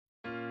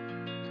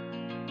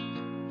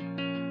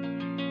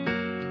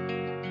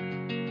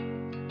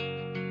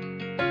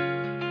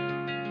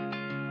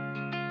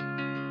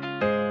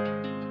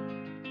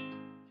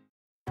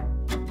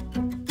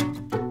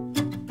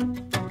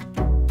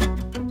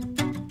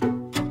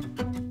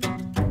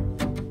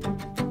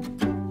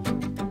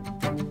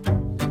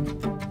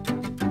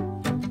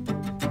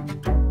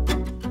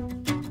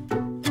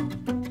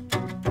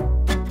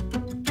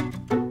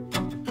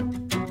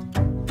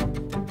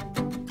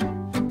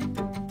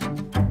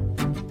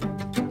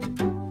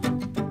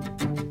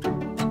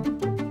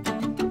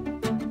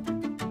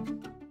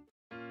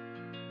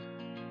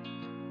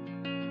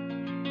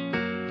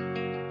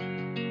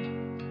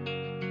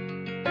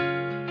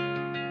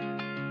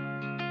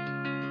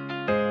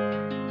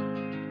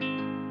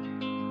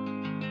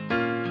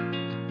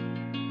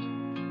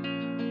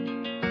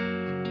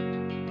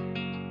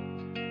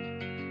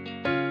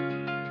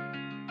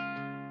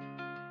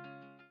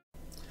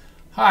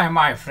Hi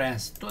my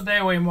friends,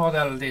 today we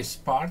model this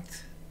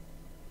part.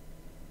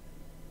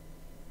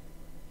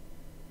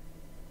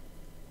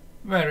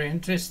 Very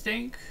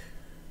interesting.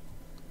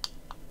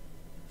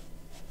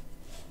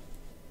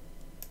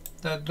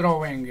 The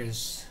drawing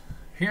is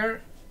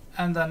here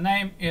and the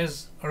name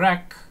is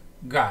Rack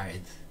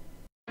Guide.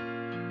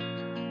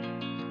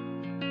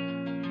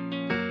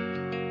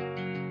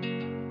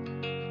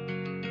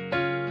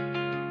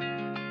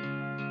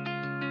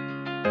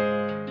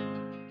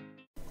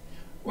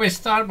 We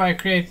start by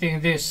creating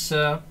this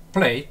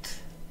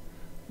plate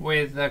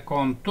with the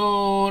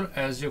contour,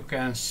 as you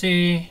can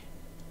see,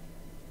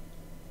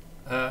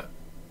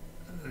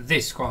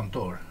 this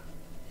contour.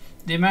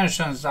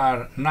 Dimensions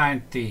are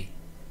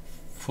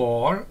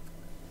 94,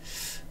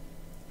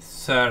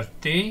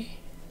 30,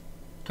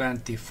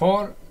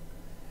 24,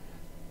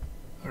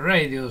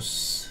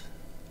 radius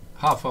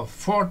half of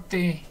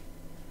 40,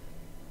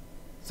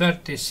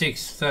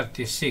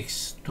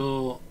 36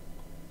 to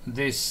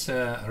this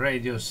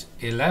radius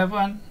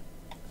 11,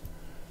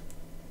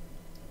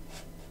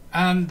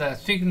 and the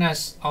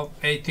thickness of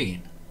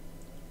 18.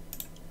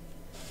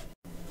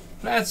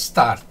 Let's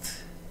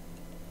start.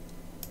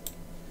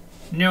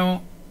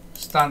 New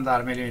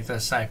standard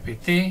millimeters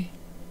IPT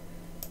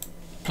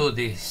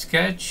 2D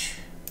sketch,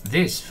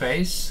 this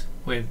face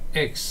with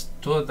X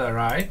to the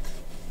right,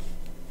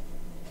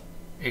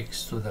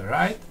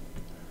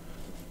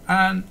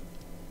 and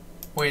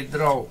we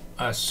draw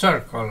a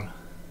circle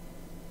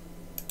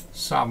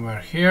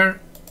somewhere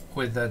here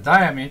with the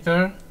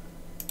diameter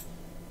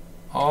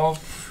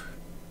of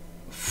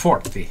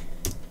 40.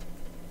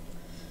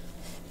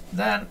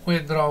 Then we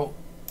draw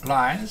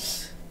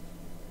lines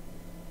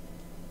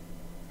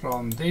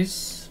from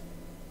this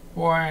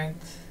point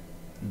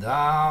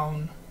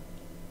down,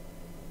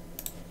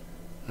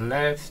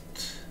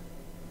 left,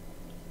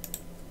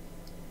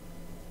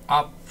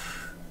 up,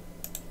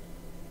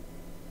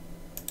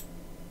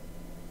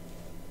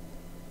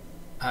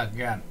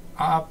 again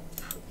up,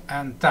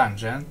 and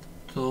tangent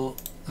to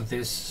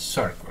this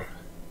circle.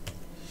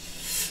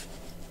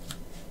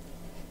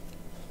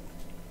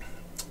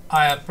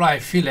 I apply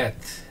fillet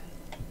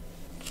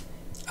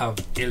of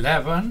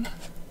 11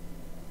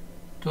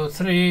 to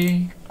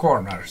 3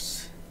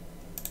 corners.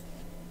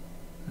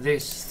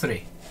 These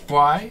 3.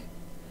 Why?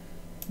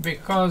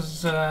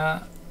 Because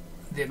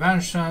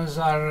dimensions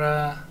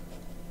are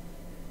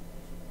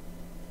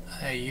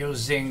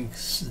using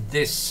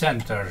these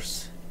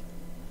centers.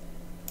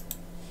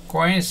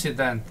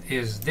 Coincident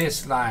is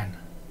this line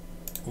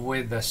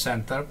with the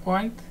center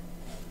point.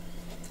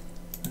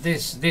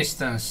 This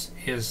distance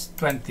is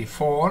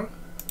 24.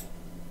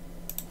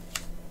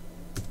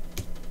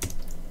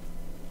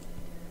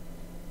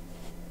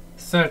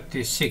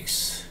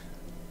 (36)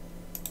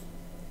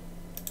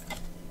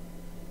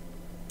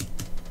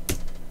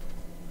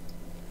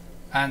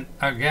 and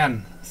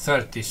again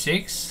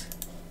 36.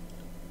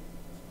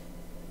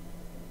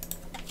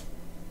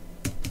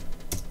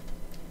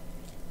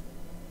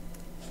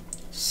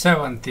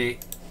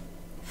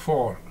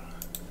 (74)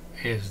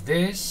 is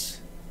this,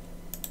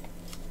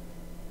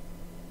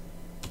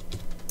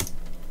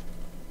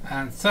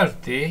 and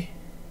 30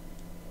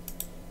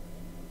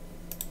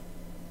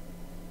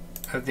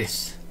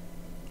 this.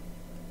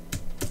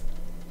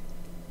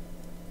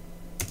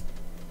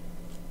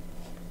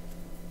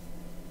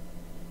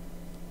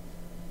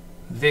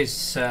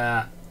 This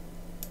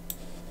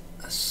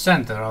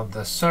center of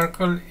the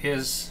circle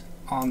is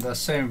on the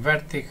same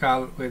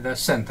vertical with the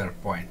center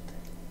point.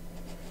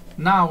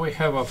 Now we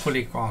have a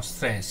fully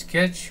constrained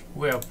sketch.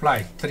 We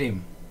apply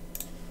trim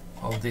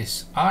of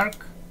this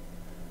arc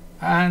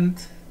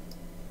and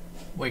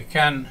we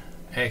can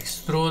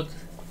extrude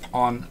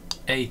on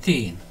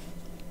 18.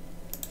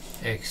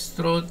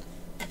 Extrude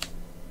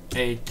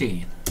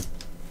 18.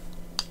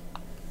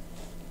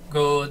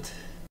 Good.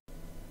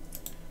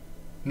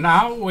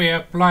 Now we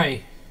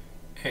apply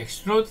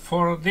extrude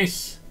for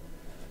this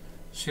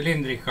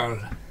cylindrical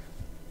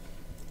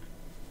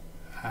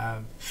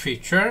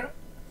feature.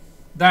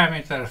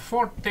 Diameter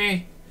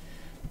 40,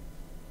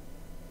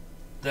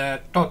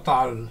 the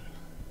total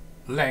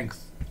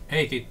length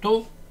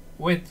 82,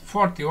 with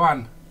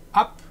 41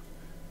 up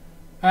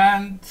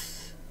and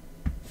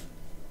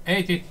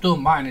 82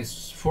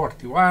 minus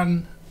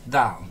 41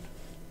 down.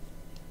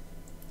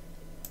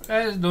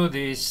 Let's do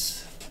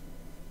this.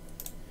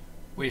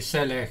 We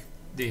select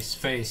this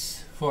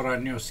face for a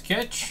new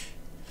sketch.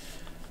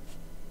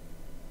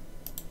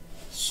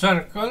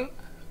 Circle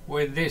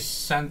with this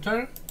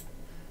center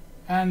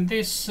and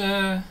this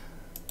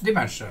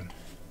dimension.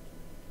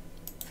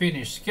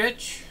 Finish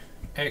sketch,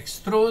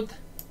 extrude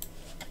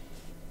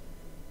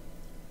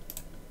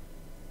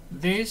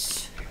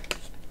this,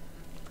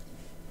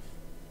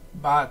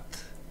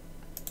 but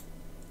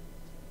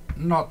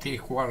not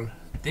equal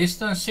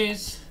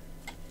distances.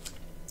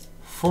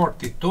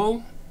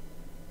 42,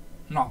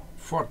 no,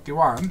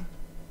 41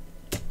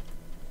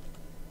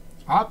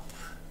 up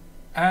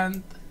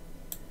and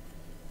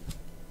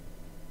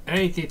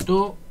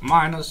 82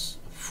 minus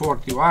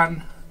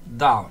 41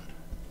 down.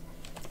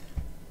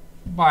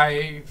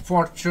 by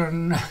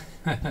fortune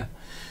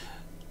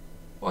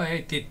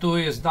 82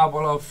 is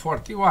double of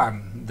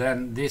 41,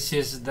 then this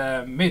is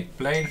the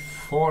midplane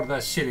for the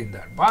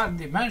cylinder, but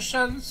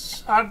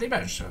dimensions are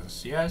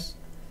dimensions, yes?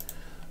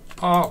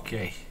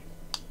 Okay.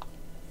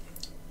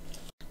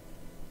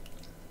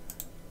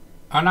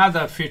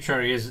 Another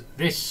feature is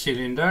this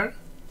cylinder,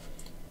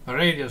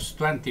 radius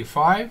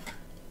 25,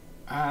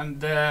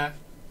 and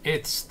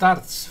it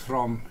starts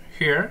from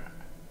here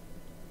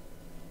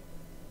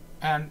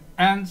and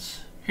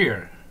ends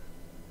here.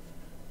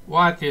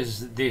 What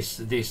is this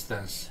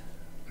distance?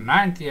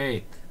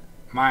 98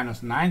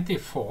 minus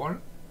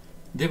 94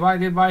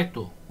 divided by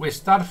 2. We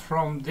start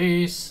from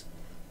this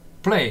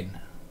plane.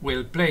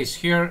 We'll place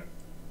here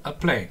a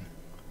plane,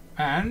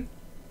 and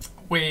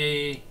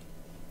we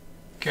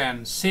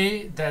can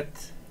see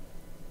that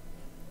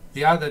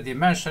the other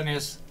dimension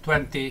is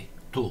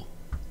 22.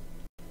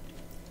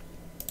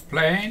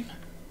 Plane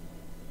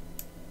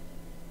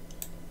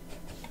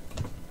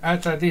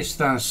at a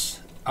distance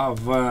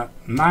of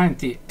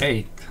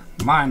 98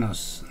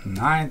 minus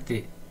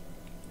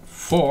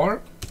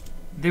 94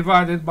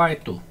 divided by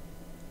 2.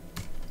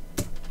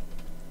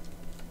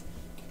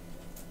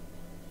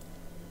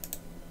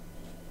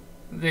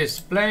 This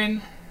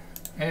plane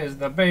is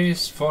the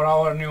base for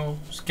our new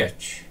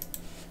sketch.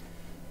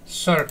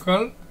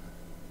 Circle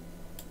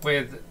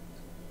with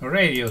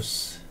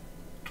radius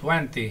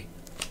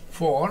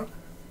 24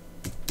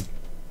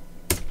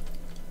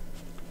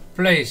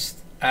 placed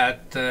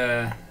at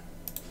a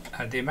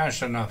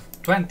dimension of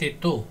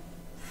 22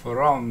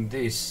 from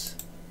this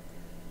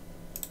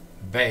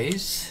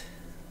base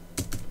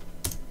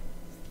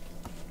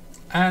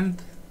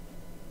and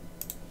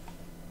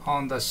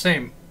on the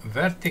same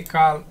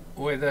vertical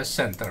with a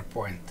center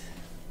point.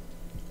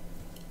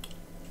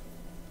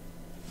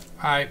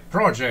 I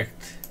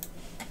project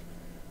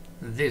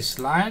this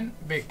line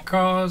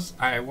because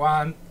I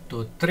want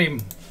to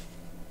trim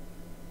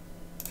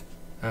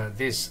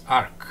this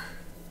arc.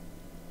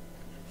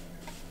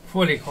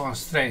 Fully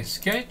constrained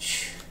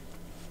sketch,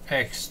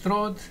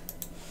 extrude,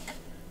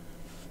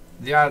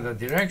 the other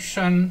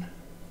direction,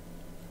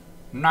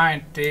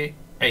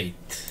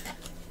 98.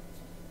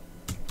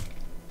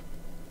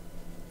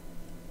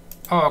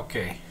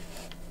 Okay,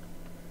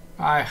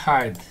 I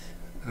hide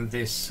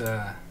this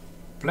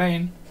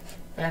plane,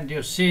 and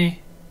you see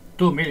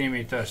 2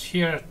 millimeters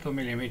here, 2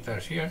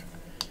 millimeters here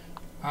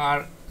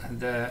are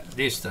the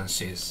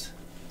distances.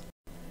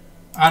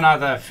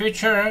 Another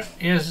feature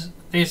is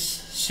this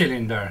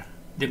cylinder.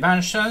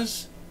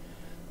 Dimensions: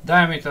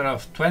 diameter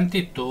of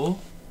 22,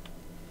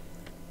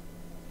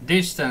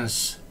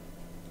 distance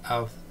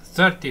of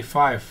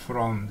 35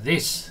 from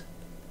this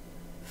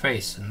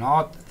face,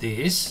 not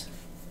this,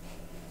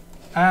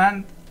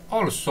 and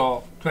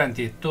also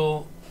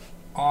 22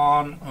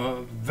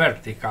 on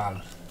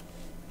vertical.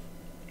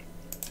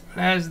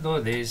 Let's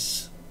do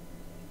this,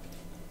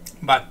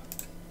 but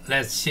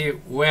let's see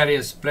where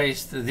is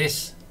placed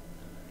this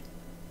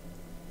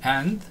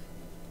end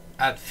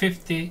at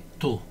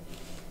 52.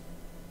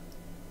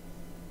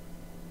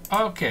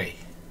 Okay,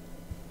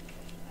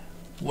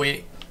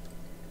 we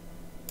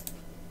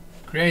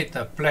create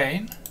a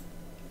plane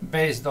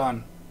based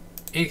on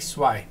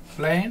XY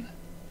plane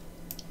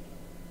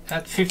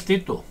at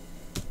 52.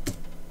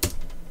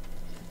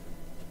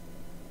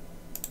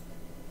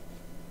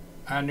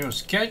 A new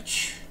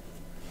sketch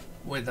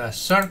with a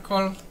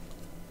circle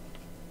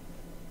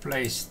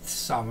placed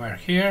somewhere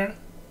here,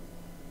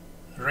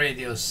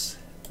 radius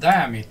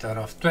diameter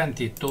of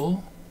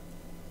 22,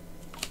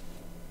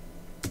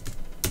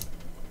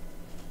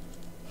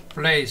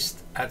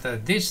 placed at a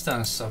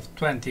distance of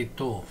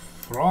 22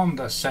 from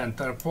the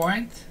center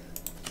point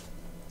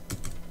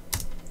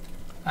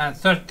and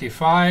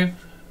 35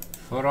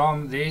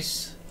 from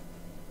this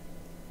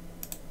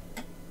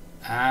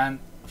and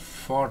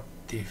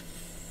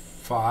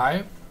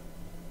 45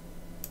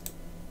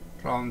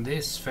 from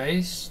this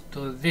face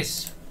to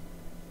this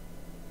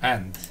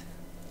end.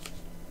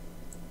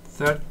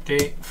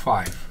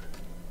 35.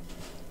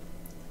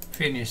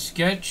 Finish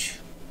sketch,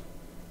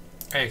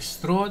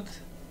 extrude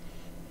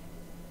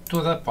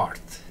to the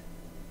part.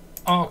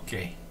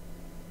 Okay.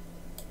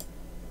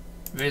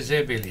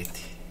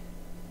 Visibility.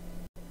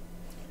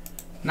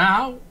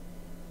 Now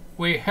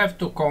we have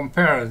to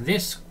compare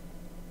this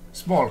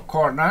small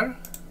corner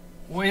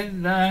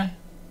with the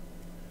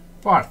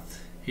part.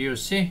 You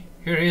see,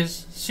 here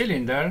is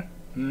cylinder,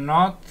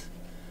 not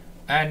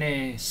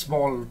any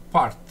small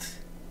part.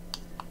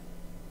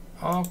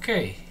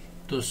 Okay,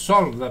 to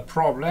solve the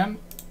problem,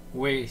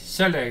 we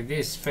select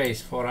this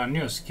face for a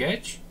new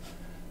sketch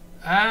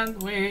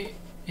and we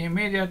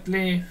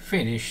immediately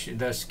finish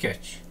the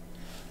sketch.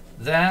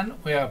 Then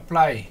we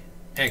apply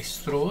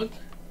extrude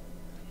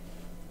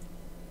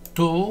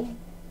to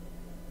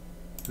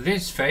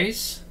this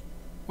face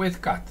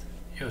with cut.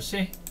 You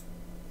see?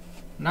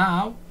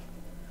 Now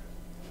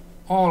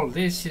all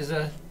this is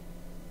a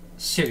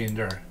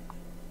cylinder.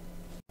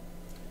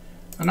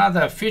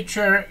 Another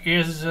feature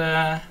is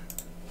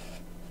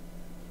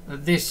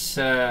this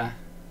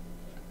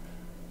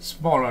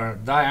smaller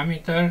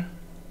diameter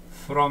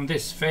from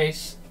this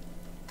face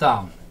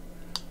down.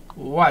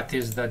 What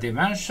is the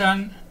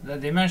dimension? The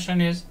dimension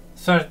is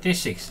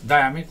 36,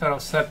 diameter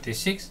of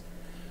 36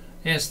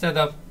 instead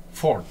of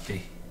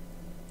 40.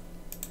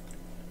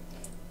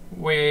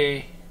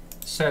 We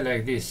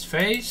select this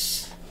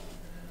face,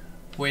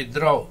 we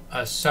draw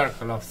a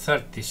circle of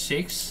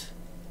 36,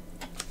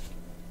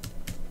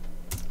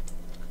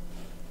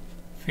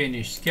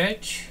 finish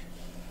sketch,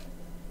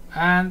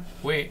 and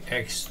we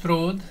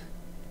extrude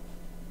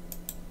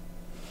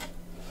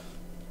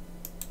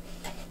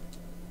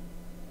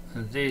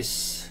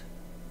this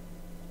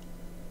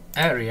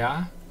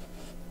area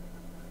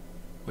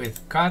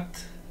with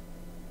cut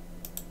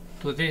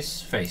to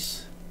this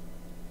face.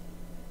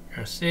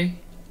 You see?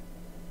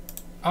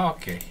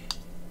 Okay,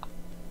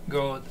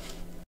 good.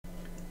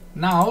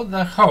 Now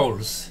the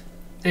holes.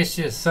 This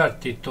is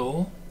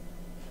 32,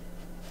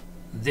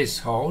 this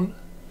hole.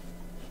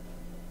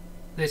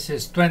 This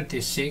is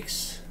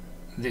 26,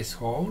 this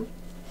hole.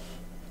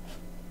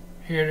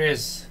 Here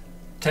is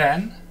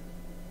 10,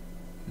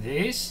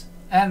 this,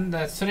 and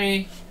the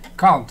 3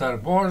 counter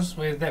bores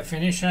with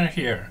definition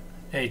here,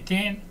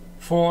 18,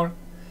 4,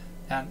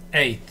 and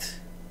 8.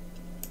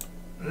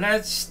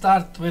 Let's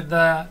start with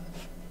the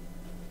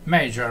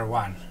major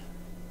one.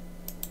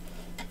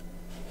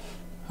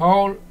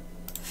 Hole,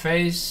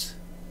 face,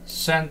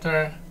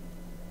 center,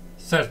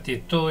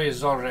 32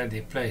 is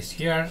already placed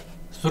here,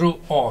 through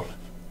all.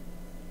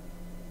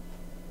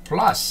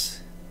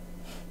 Plus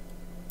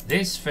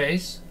this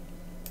face,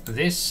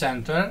 this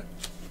center,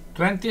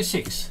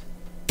 26.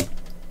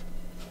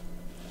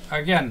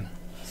 Again,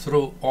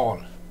 through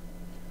all.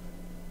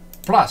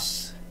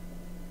 Plus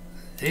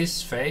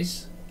this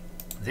face,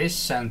 this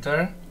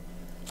center,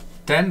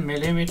 10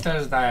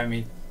 millimeters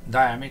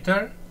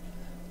diameter,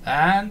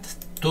 and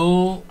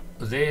to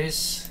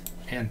this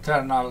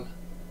internal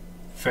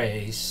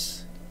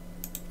face.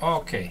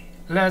 Okay,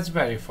 let's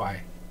verify.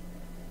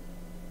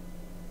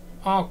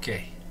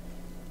 Okay.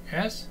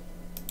 Yes.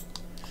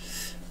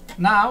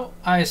 Now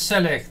I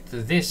select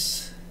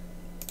this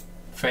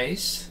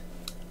face.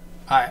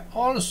 I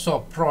also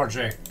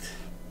project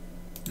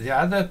the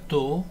other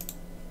two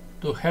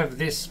to have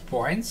these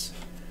points.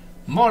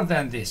 More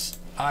than this,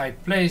 I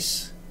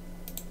place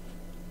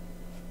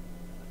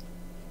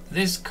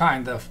this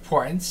kind of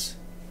points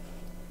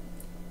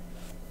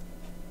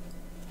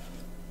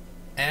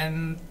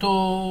and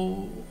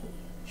two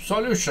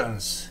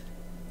solutions.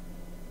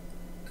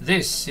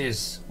 This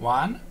is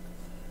one,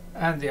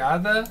 and the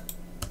other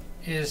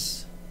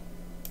is,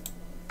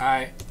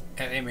 I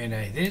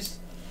eliminate this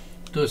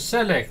to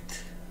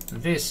select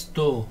these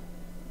two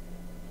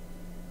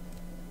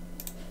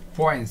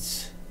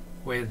points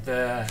with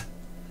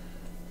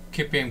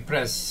keeping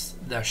press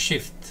the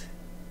shift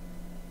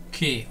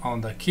key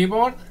on the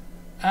keyboard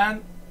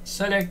and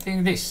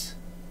selecting this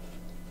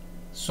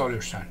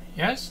solution.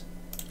 Yes,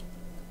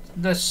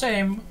 the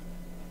same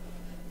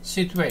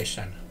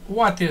situation.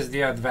 What is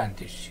the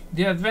advantage?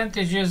 The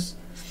advantage is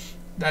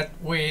that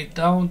we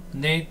don't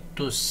need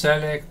to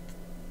select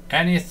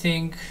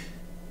anything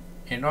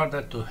in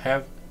order to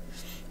have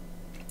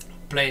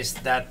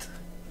placed that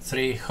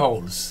 3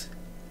 holes.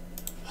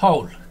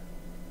 Hole,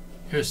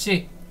 you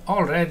see,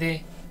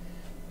 already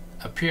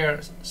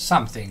appears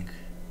something.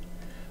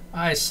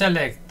 I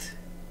select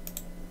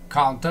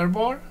counter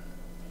bore,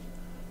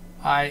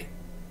 I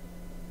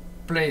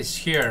place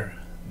here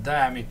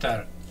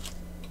diameter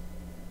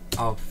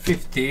of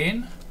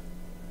 15,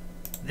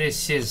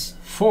 this is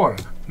 4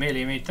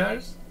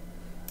 millimeters,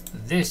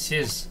 this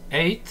is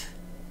 8,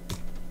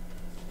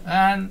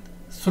 and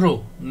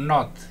through,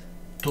 not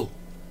 2.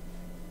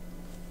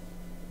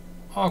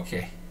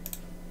 Okay,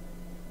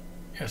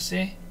 you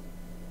see?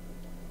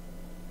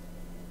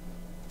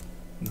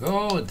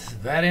 Good,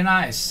 very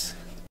nice.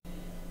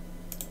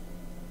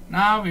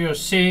 Now you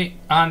see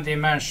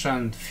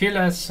undimensioned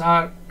fillets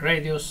are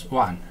radius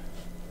 1.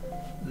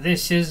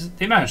 This is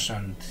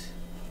dimensioned,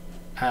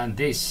 and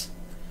this,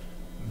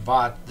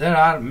 but there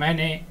are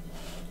many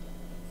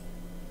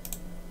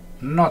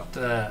not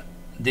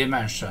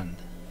dimensioned.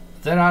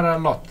 There are a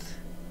lot.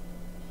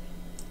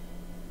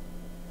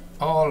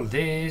 All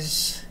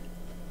these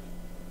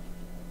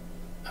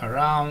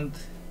around.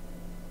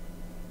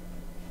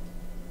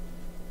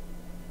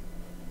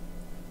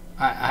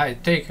 I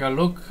take a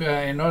look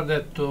in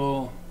order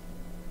to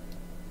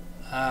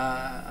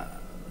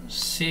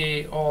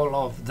see all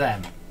of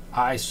them.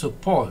 I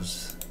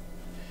suppose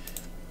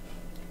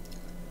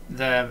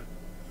the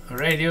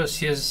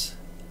radius is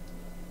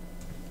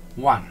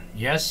 1.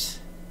 Yes,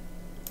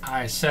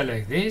 I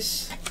select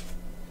this,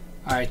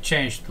 I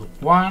change to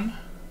 1,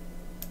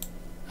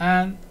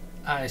 and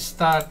I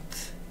start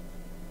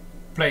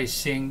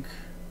placing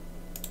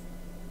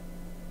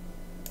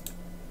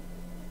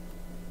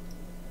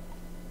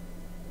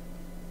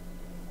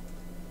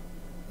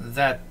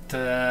that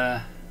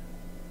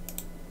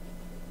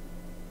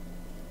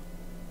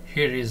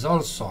here is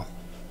also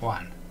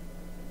 1.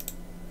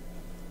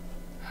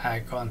 I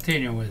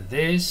continue with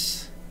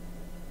this,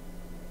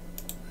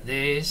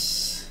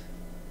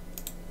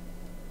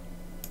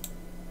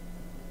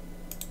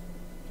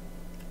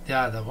 the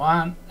other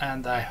one,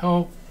 and I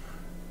hope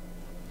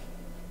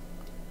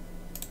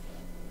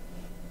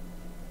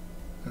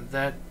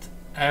that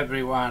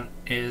everyone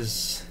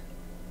is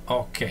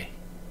okay.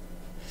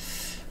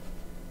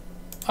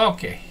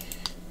 Okay,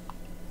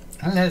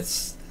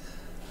 let's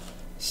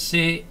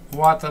see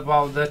what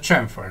about the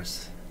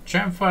chamfers.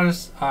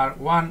 Chamfers are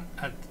 1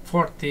 at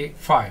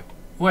 45.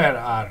 Where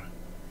are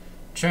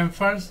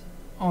chamfers?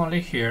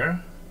 Only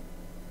here.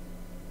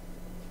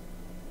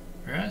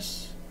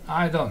 Yes,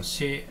 I don't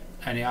see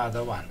any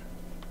other one.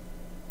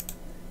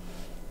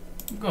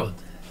 Good.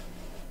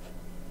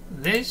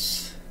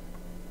 This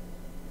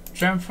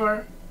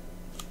chamfer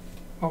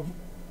of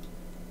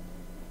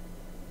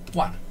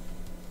 1.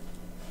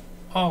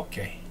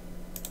 Okay.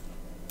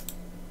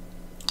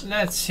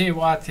 Let's see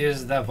what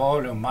is the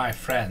volume, my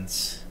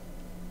friends.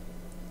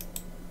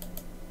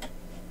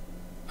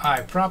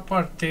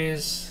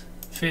 Properties,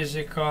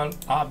 physical,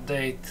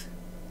 update,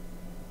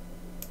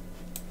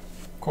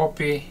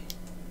 copy,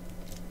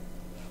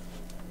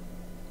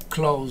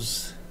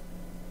 close,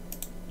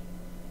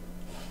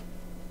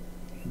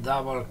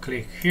 double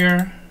click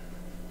here,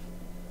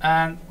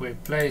 and we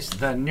place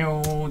the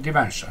new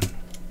dimension.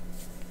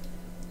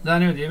 The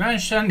new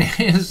dimension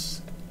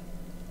is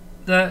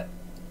the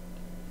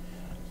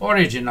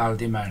original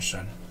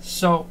dimension,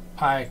 so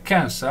I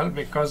cancel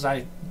because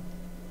I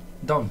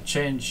don't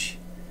change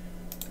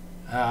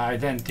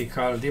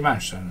identical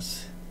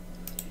dimensions.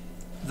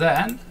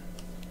 Then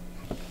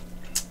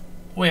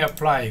we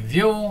apply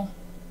view,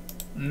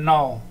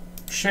 no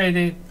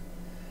shaded,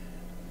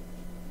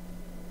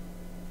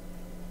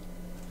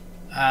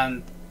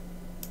 and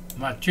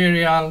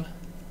material,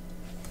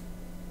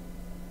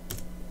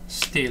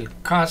 still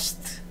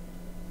cast,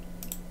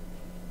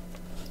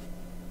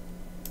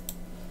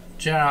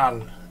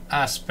 general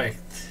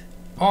aspect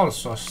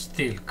also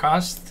still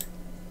cast,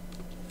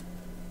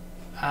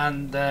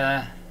 and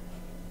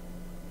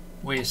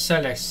we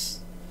select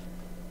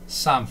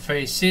some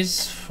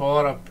faces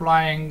for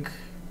applying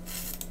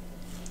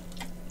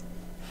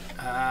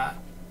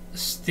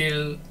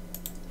still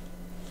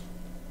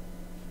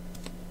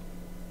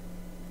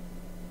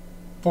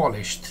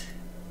polished.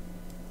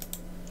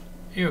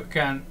 You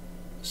can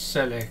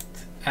select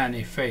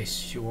any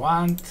face you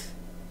want.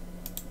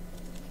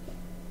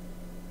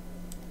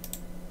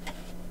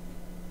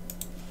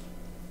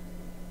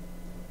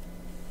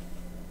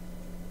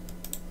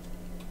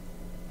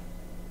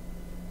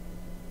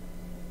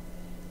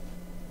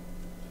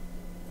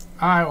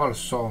 I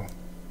also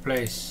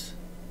place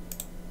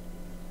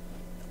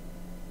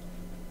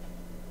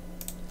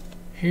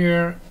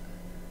here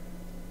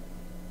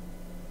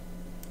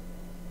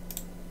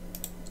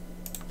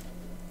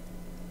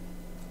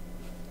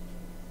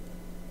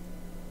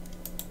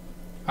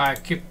I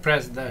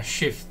press the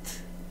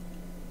shift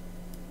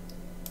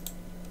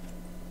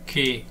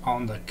key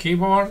on the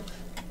keyboard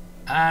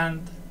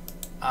and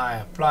I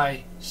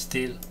apply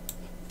still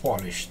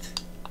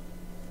polished.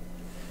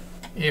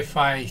 If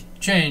I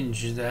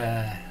change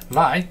the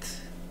light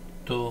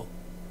to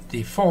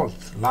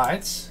default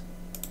lights,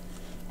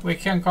 we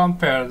can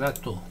compare the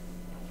two,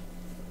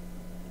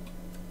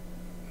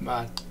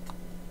 but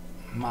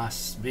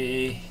must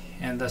be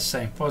in the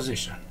same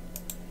position.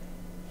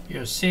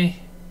 You see,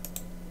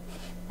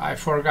 I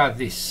forgot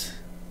this.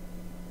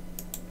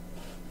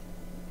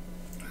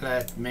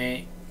 Let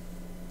me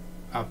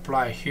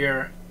apply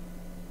here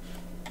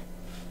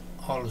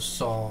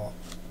also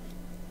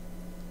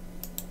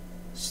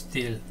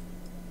still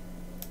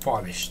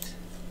polished.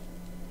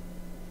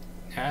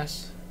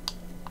 Yes.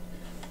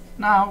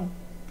 Now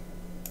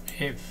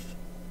if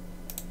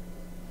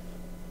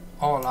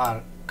all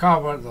are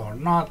covered or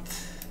not,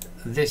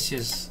 this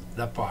is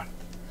the part.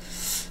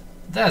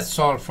 That's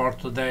all for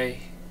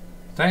today.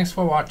 Thanks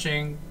for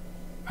watching.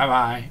 Bye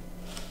bye.